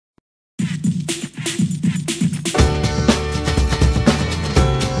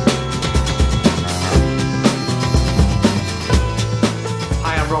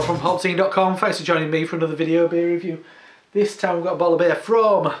HopZine.com. Thanks for joining me for another video beer review. This time we've got a bottle of beer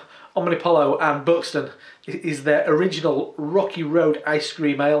from Omnipollo and Buxton. It is their original Rocky Road ice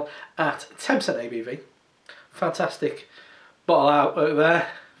cream ale at 10% ABV. Fantastic bottle out there.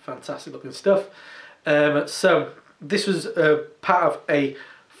 Fantastic looking stuff. So this was part of a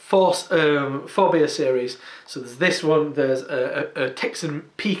four beer series. So there's this one, there's a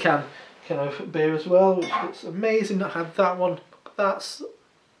Texan pecan kind of beer as well, which looks amazing. Not had that one. That's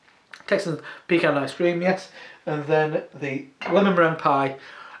Texan pecan ice cream, yes. And then the lemon meringue pie,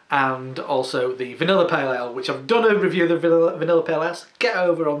 and also the vanilla pale ale, which I've done a review of the vanilla pale ale. So get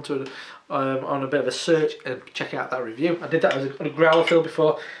over onto on a bit of a search and check out that review. I did that as a growler fill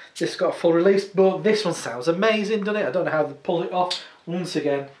before this got a full release, but this one sounds amazing, doesn't it? I don't know how they pulled it off. Once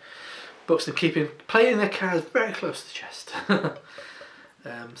again, Buxton playing their cards very close to the chest.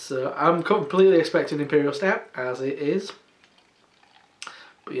 So I'm completely expecting Imperial stout, as it is.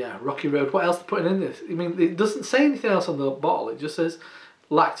 But yeah, Rocky Road. What else are they putting in this? I mean, it doesn't say anything else on the bottle. It just says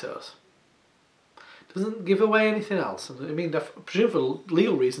lactose. It doesn't give away anything else. I mean, I presume for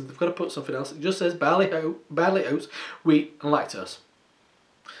legal reasons they've got to put something else. It just says barley oats, wheat, and lactose.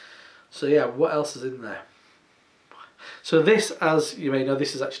 So yeah, what else is in there? So this, as you may know,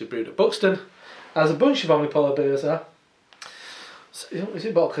 this is actually brewed at Buxton, as a bunch of Omnipollo beers are. So, is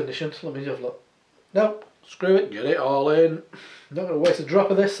it bottle conditioned? Let me have a look. Nope, screw it, get it all in. Not going to waste a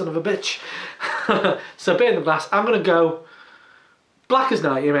drop of this, son of a bitch. So beer in the glass, I'm going to go black as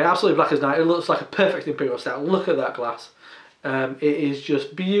night, you mean, absolutely black as night. It looks like a perfect Imperial stout. Look at that glass. It is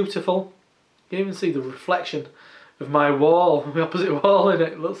just beautiful. You can even see the reflection of my wall, my opposite wall in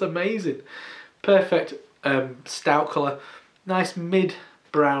it. It looks amazing. Perfect stout colour. Nice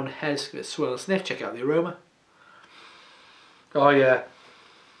mid-brown head. Give it a swirl and sniff. Check out the aroma. Oh yeah.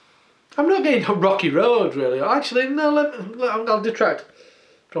 I'm not getting Rocky Road really. Actually, no, I'll detract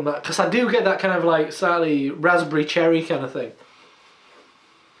from that, because I do get that kind of like slightly raspberry cherry kind of thing.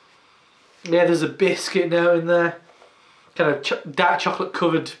 Yeah, there's a biscuit now in there. Kind of dark chocolate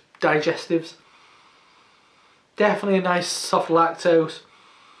covered digestives. Definitely a nice soft lactose.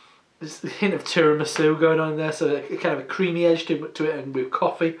 There's a hint of tiramisu going on in there, so a kind of a creamy edge to it, and with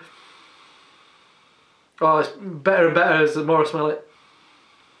coffee. Oh, it's better and better as the more I smell it.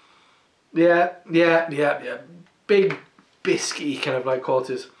 Yeah. Big biscuity kind of like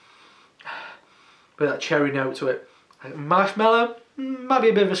qualities. With that cherry note to it. Marshmallow, might be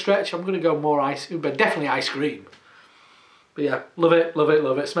a bit of a stretch. I'm going to go more ice, but definitely ice cream. But yeah, love it, love it,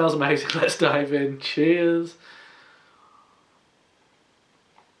 love it. Smells amazing. Let's dive in. Cheers.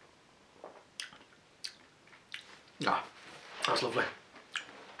 Ah, that's lovely.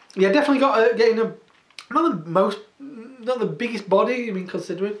 Yeah, definitely got getting a not the biggest body. I mean,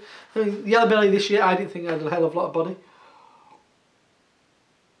 considering Yellow Belly this year, I didn't think I had a hell of a lot of body.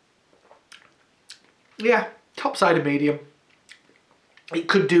 Yeah, top side of medium. It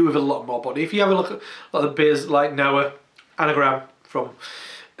could do with a lot more body. If you have a look at a lot of the beers like Noah, Anagram from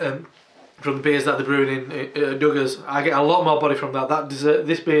the beers that they're brewing in Duggars, I get a lot more body from that.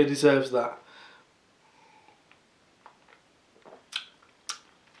 This beer deserves that.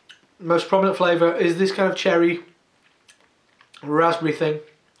 Most prominent flavour is this kind of cherry, raspberry thing.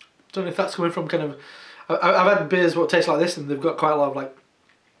 Don't know if that's coming from kind of. I've had beers what taste like this, and they've got quite a lot of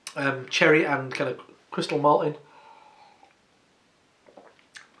like cherry and kind of crystal malt in.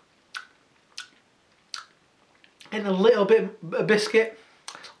 And a little bit of biscuit,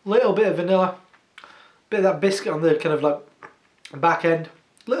 a little bit of vanilla, bit of that biscuit on the kind of like back end,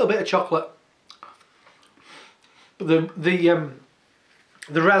 a little bit of chocolate. But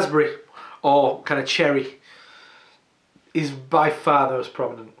the raspberry or kind of cherry is by far the most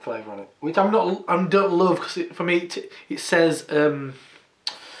prominent flavour on it, which I don't love, because for me it says kind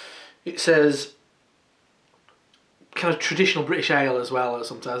of traditional British ale as well.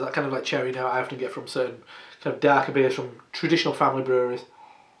 Sometimes that kind of like cherry note I often get from certain kind of darker beers from traditional family breweries.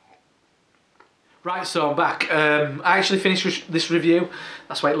 Right, so I'm back. I actually finished this review.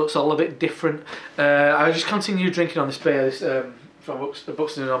 That's why it looks all a bit different. I just continued drinking on this beer, from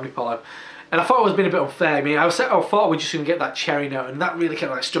Buxton and Omnipollo, and I thought it was being a bit unfair. I mean, I thought we were just going to get that cherry note, and that really kind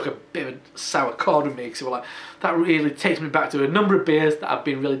of like struck a bit of a sour chord with me, because like, that really takes me back to a number of beers that I've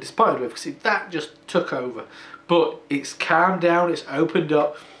been really disappointed with, because that just took over. But it's calmed down, it's opened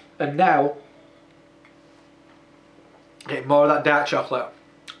up, and now getting more of that dark chocolate,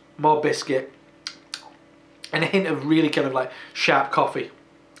 more biscuit, and a hint of really kind of like sharp coffee.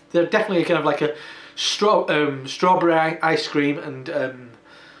 They're definitely kind of like a strawberry ice cream and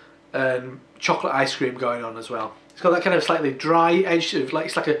chocolate ice cream going on as well. It's got that kind of slightly dry edge, like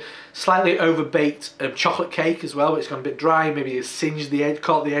it's like a slightly overbaked chocolate cake as well. But it's gone a bit dry. Maybe it's singed the edge,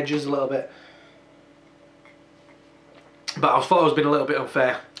 caught the edges a little bit. But I thought it was been a little bit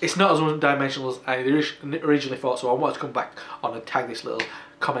unfair. It's not as one-dimensional as I originally thought, so I wanted to come back on and tag this little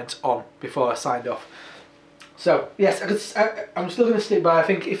comment on before I signed off. So yes, I'm still going to stick by. I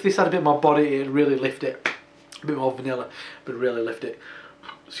think if this had a bit more body, it'd really lift it. A bit more vanilla, but really lift it.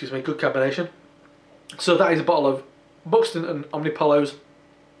 Excuse me, good combination. So that is a bottle of Buxton and Omnipollo's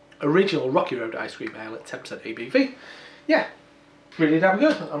original Rocky Road ice cream ale at 10% ABV. Yeah, really damn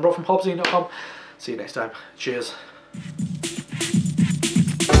good. I'm Rob from HopZine.com. See you next time. Cheers.